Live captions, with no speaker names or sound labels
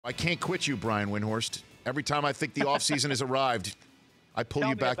I can't quit you, Brian Windhorst. Every time I think the offseason has arrived, I pull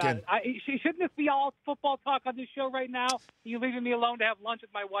you back in. Shouldn't this be all football talk on this show right now? Are you leaving me alone to have lunch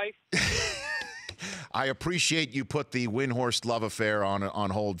with my wife? I appreciate you put the Windhorst love affair on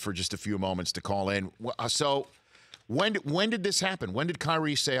hold for just a few moments to call in. So when did this happen? When did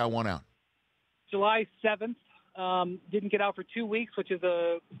Kyrie say, I want out? July 7th. Didn't get out for 2 weeks, which is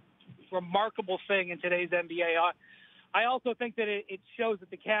a remarkable thing in today's NBA. I also think that it shows that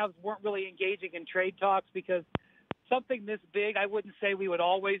the Cavs weren't really engaging in trade talks, because something this big, I wouldn't say we would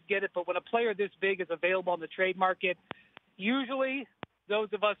always get it, but when a player this big is available on the trade market, usually those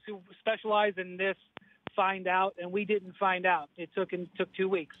of us who specialize in this find out, and we didn't find out. It took 2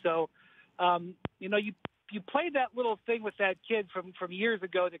 weeks. So, you played that little thing with that kid from years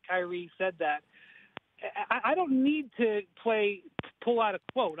ago that Kyrie said that. I don't need to pull out a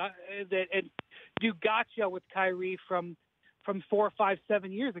quote and do gotcha with Kyrie from 4, 5,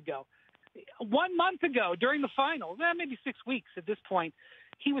 7 years ago. 1 month ago during the finals, maybe 6 weeks at this point,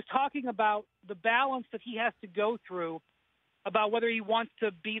 he was talking about the balance that he has to go through, about whether he wants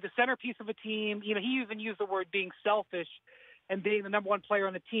to be the centerpiece of a team. He even used the word being selfish and being the number one player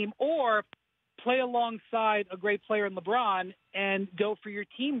on the team, or play alongside a great player in LeBron and go for your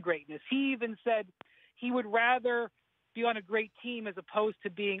team greatness. He even said he would rather be on a great team as opposed to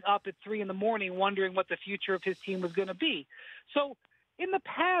being up at 3 a.m. wondering what the future of his team was going to be. So in the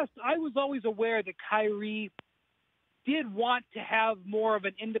past, I was always aware that Kyrie did want to have more of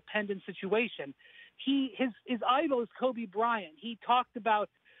an independent situation. His idol is Kobe Bryant. He talked about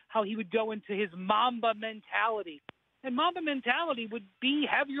how he would go into his Mamba mentality. And Mamba mentality would be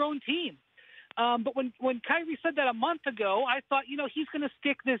have your own team. But when Kyrie said that a month ago, I thought, he's going to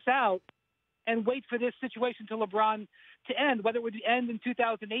stick this out and wait for this situation to LeBron to end, whether it would end in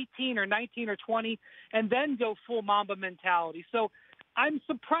 2018 or 19 or 20, and then go full Mamba mentality. So I'm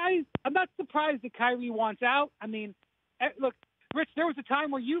surprised. I'm not surprised that Kyrie wants out. I mean, look, Rich, there was a time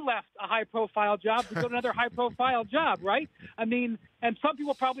where you left a high-profile job to go to another high-profile job, right? I mean, and some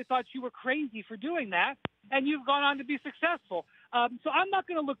people probably thought you were crazy for doing that, and you've gone on to be successful. So I'm not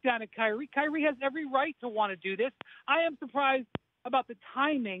going to look down at Kyrie. Kyrie has every right to want to do this. I am surprised about the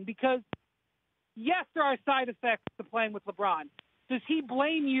timing because, yes, there are side effects to playing with LeBron. Does he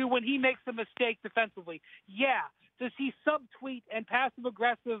blame you when he makes a mistake defensively? Yeah. Does he subtweet and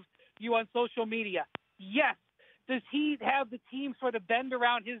passive-aggressive you on social media? Yes. Does he have the team sort of bend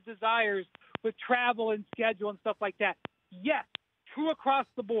around his desires with travel and schedule and stuff like that? Yes. True across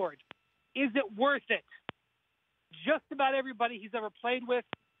the board. Is it worth it? Just about everybody he's ever played with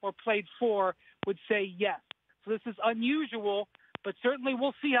or played for would say yes. So this is unusual, but certainly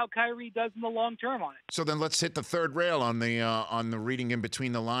we'll see how Kyrie does in the long term on it. So then let's hit the third rail on the reading in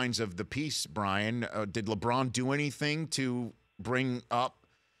between the lines of the piece, Brian. Did LeBron do anything to bring up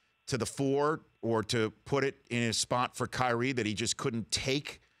to the fore or to put it in a spot for Kyrie that he just couldn't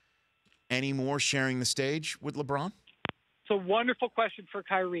take anymore sharing the stage with LeBron? It's a wonderful question for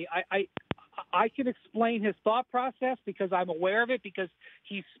Kyrie. I can explain his thought process because I'm aware of it, because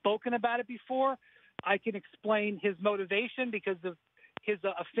he's spoken about it before. I can explain his motivation because of his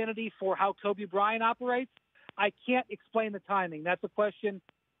affinity for how Kobe Bryant operates. I can't explain the timing. That's a question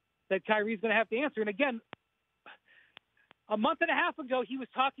that Kyrie's going to have to answer. And again, a month and a half ago, he was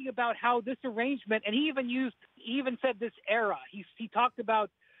talking about how this arrangement, and he even said this era. He talked about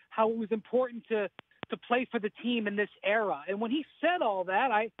how it was important to play for the team in this era. And when he said all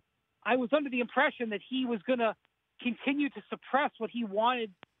that, I was under the impression that he was going to continue to suppress what he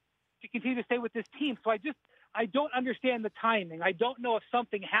wanted to continue to stay with this team. So I don't understand the timing. I don't know if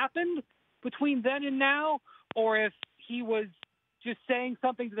something happened between then and now, or if he was just saying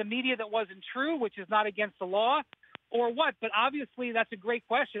something to the media that wasn't true, which is not against the law, or what. But obviously, that's a great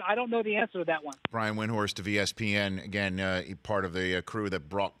question. I don't know the answer to that one. Brian Windhorst of ESPN, again, part of the crew that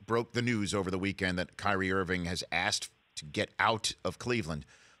broke the news over the weekend that Kyrie Irving has asked to get out of Cleveland.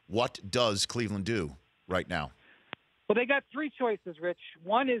 What does Cleveland do right now? Well, they got three choices, Rich.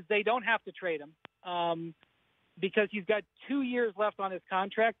 One is they don't have to trade him because he's got 2 years left on his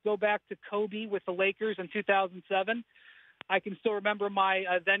contract. Go back to Kobe with the Lakers in 2007. I can still remember my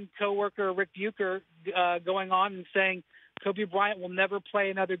then coworker, Rick Bucher, going on and saying Kobe Bryant will never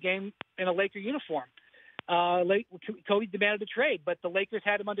play another game in a Laker uniform. Kobe demanded a trade, but the Lakers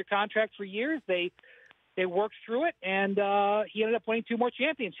had him under contract for years. They worked through it, and he ended up winning 2 more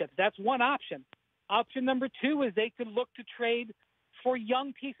championships. That's one option. Option number 2 is they could look to trade for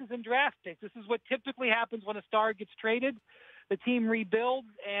young pieces and draft picks. This is what typically happens when a star gets traded. The team rebuilds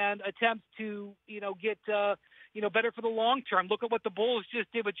and attempts to, get, better for the long term. Look at what the Bulls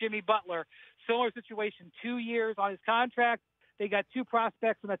just did with Jimmy Butler. Similar situation, 2 years on his contract. They got 2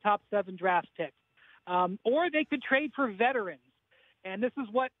 prospects and a top 7 draft pick. Or they could trade for veterans. And this is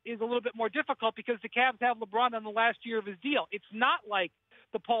what is a little bit more difficult because the Cavs have LeBron on the last year of his deal. It's not like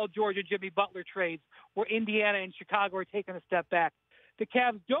the Paul George and Jimmy Butler trades where Indiana and Chicago are taking a step back. The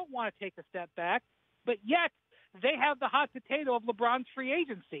Cavs don't want to take a step back, but yet they have the hot potato of LeBron's free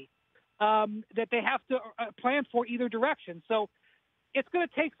agency that they have to plan for either direction. So it's going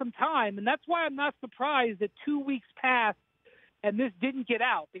to take some time, and that's why I'm not surprised that 2 weeks passed and this didn't get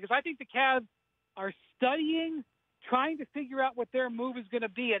out, because I think the Cavs are studying, trying to figure out what their move is going to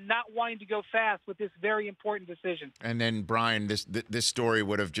be and not wanting to go fast with this very important decision. And then, Brian, this story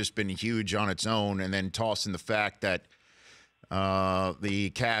would have just been huge on its own, and then toss in the fact that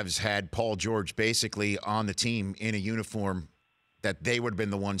the Cavs had Paul George basically on the team in a uniform, that they would have been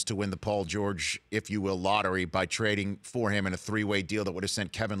the ones to win the Paul George, if you will, lottery by trading for him in a 3-way deal that would have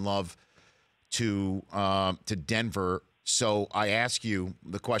sent Kevin Love to Denver. So I ask you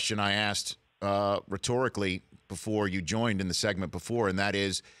the question I asked rhetorically before you joined in the segment before, and that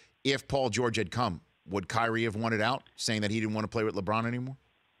is, if Paul George had come, would Kyrie have wanted out, saying that he didn't want to play with LeBron anymore?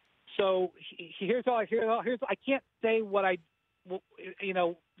 So here's I can't say what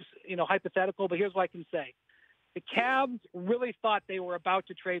hypothetical, but here's what I can say. The Cavs really thought they were about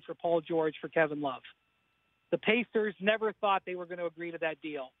to trade for Paul George for Kevin Love. The Pacers never thought they were going to agree to that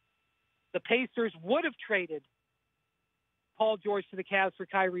deal. The Pacers would have traded Paul George to the Cavs for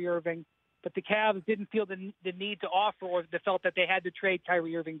Kyrie Irving, but the Cavs didn't feel the need to offer, or they felt that they had to trade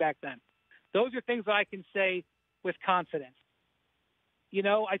Kyrie Irving back then. Those are things that I can say with confidence.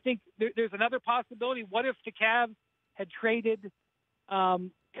 I think there's another possibility. What if the Cavs had traded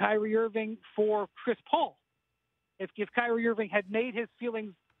Kyrie Irving for Chris Paul? If Kyrie Irving had made his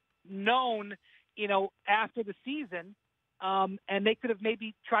feelings known, after the season, and they could have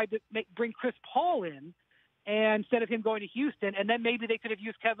maybe tried to bring Chris Paul in, and instead of him going to Houston, and then maybe they could have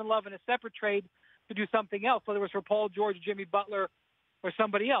used Kevin Love in a separate trade to do something else, whether it was for Paul George, Jimmy Butler, or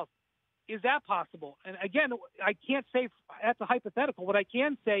somebody else. Is that possible? And again, I can't say that's a hypothetical. What I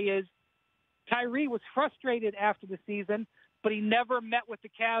can say is Kyrie was frustrated after the season, but he never met with the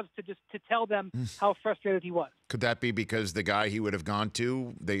Cavs to tell them how frustrated he was. Could that be because the guy he would have gone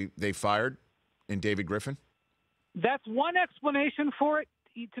to, they fired in David Griffin? That's one explanation for it.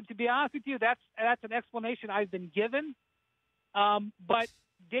 To be honest with you, that's an explanation I've been given. But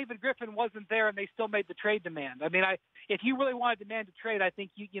David Griffin wasn't there, and they still made the trade demand. I mean, if you really want to demand a trade, I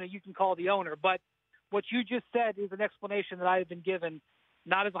think you can call the owner. But what you just said is an explanation that I have been given,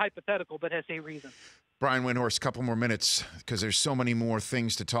 not as a hypothetical, but as a reason. Brian Windhorst, a couple more minutes, because there's so many more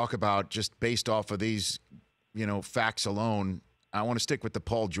things to talk about just based off of these, facts alone. I want to stick with the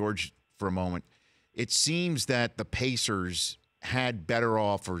Paul George for a moment. It seems that the Pacers had better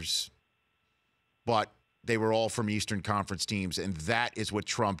offers, but they were all from Eastern Conference teams, and that is what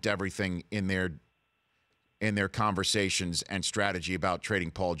trumped everything in their conversations and strategy about trading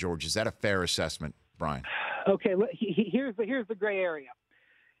Paul George. Is that a fair assessment, Brian? Okay, here's the gray area.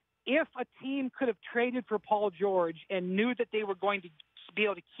 If a team could have traded for Paul George and knew that they were going to be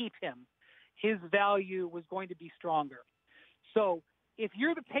able to keep him, his value was going to be stronger. So if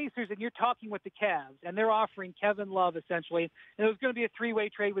you're the Pacers and you're talking with the Cavs and they're offering Kevin Love essentially, and it was going to be a 3-way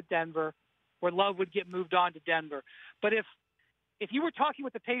trade with Denver where Love would get moved on to Denver. But if you were talking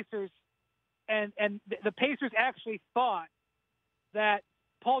with the Pacers and the Pacers actually thought that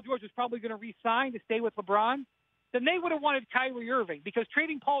Paul George was probably going to re-sign to stay with LeBron, then they would have wanted Kyrie Irving, because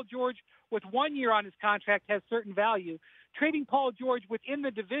trading Paul George with 1 year on his contract has certain value. Trading Paul George within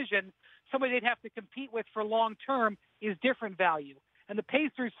the division, somebody they'd have to compete with for long term, is different value. And the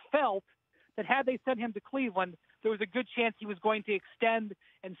Pacers felt that had they sent him to Cleveland, there was a good chance he was going to extend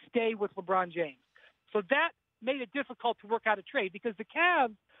and stay with LeBron James. So that made it difficult to work out a trade, because the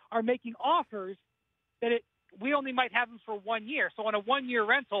Cavs are making offers that we only might have him for 1 year. So on a 1-year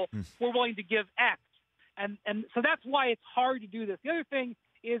rental, we're willing to give X. And so that's why it's hard to do this. The other thing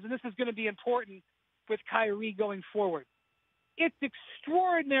is, and this is going to be important with Kyrie going forward, it's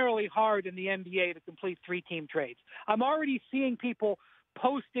extraordinarily hard in the NBA to complete 3-team trades. I'm already seeing people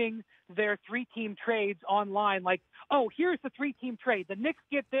posting their 3-team trades online like, oh, here's the 3-team trade. The Knicks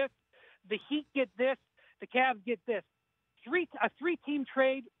get this, the Heat get this, the Cavs get this. A 3-team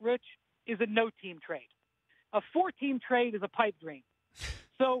trade, Rich, is a no-team trade. A 4-team trade is a pipe dream.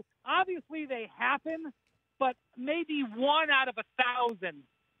 So obviously they happen, but maybe 1 out of 1,000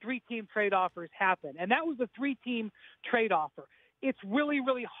 3-team trade offers happen. And that was a 3-team trade offer. It's really,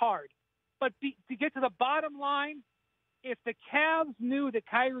 really hard. But to get to the bottom line, if the Cavs knew that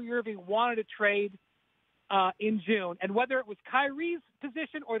Kyrie Irving wanted to trade in June, and whether it was Kyrie's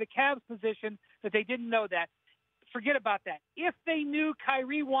position or the Cavs' position that they didn't know that, forget about that. If they knew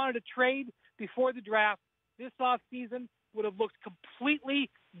Kyrie wanted to trade before the draft, this offseason would have looked completely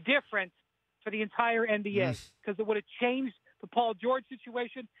different for the entire NBA because it would have changed the Paul George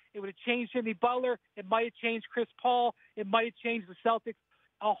situation. It would have changed Jimmy Butler. It might have changed Chris Paul. It might have changed the Celtics,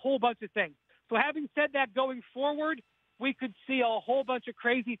 a whole bunch of things. So having said that, going forward, we could see a whole bunch of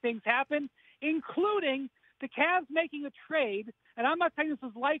crazy things happen, including the Cavs making a trade, and I'm not saying this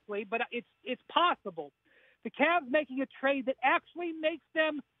is likely, but it's possible. The Cavs making a trade that actually makes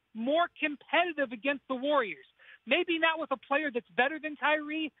them more competitive against the Warriors. Maybe not with a player that's better than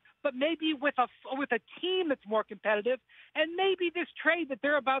Kyrie, but maybe with a team that's more competitive. And maybe this trade that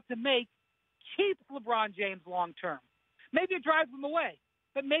they're about to make keeps LeBron James long term. Maybe it drives him away,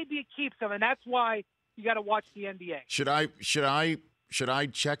 but maybe it keeps him, and that's why you got to watch the NBA. Should I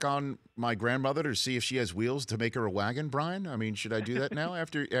check on my grandmother to see if she has wheels to make her a wagon, Brian? I mean, should I do that now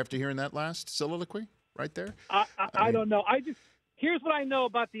after hearing that last soliloquy right there? I don't know. Here's what I know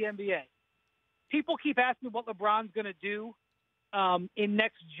about the NBA. People keep asking what LeBron's going to do in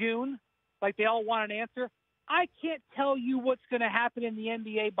next June, like they all want an answer. I can't tell you what's going to happen in the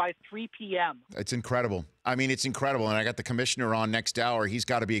NBA by 3 p.m. It's incredible. I mean, it's incredible. And I got the commissioner on next hour. He's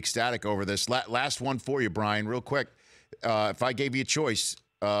got to be ecstatic over this. Last one for you, Brian, real quick. If I gave you a choice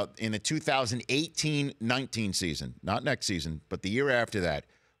in the 2018-19 season, not next season, but the year after that,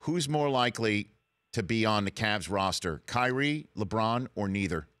 who's more likely to be on the Cavs roster, Kyrie, LeBron, or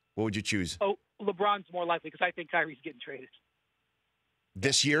neither? What would you choose? Oh, LeBron's more likely because I think Kyrie's getting traded.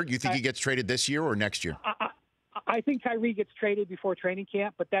 This year? You think he gets traded this year or next year? I think Kyrie gets traded before training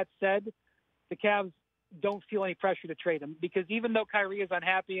camp, but that said, the Cavs don't feel any pressure to trade him because even though Kyrie is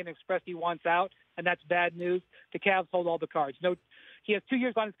unhappy and expressed he wants out, and that's bad news, the Cavs hold all the cards. No, he has 2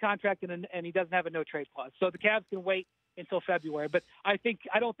 years on his contract, and he doesn't have a no-trade clause. So the Cavs can wait until February. But I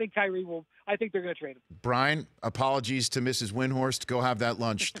don't think Kyrie will. I think they're going to trade him. Brian, apologies to Mrs. Windhorst. Go have that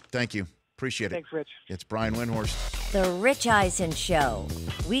lunch. Thank you. Appreciate it. Thanks, Rich. It's Brian Windhorst. The Rich Eisen Show,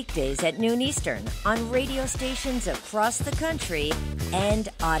 weekdays at noon Eastern on radio stations across the country and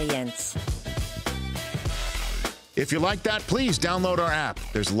audience. If you like that, please download our app.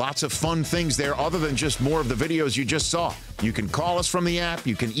 There's lots of fun things there other than just more of the videos you just saw. You can call us from the app.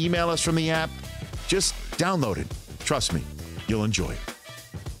 You can email us from the app. Just download it. Trust me, you'll enjoy it.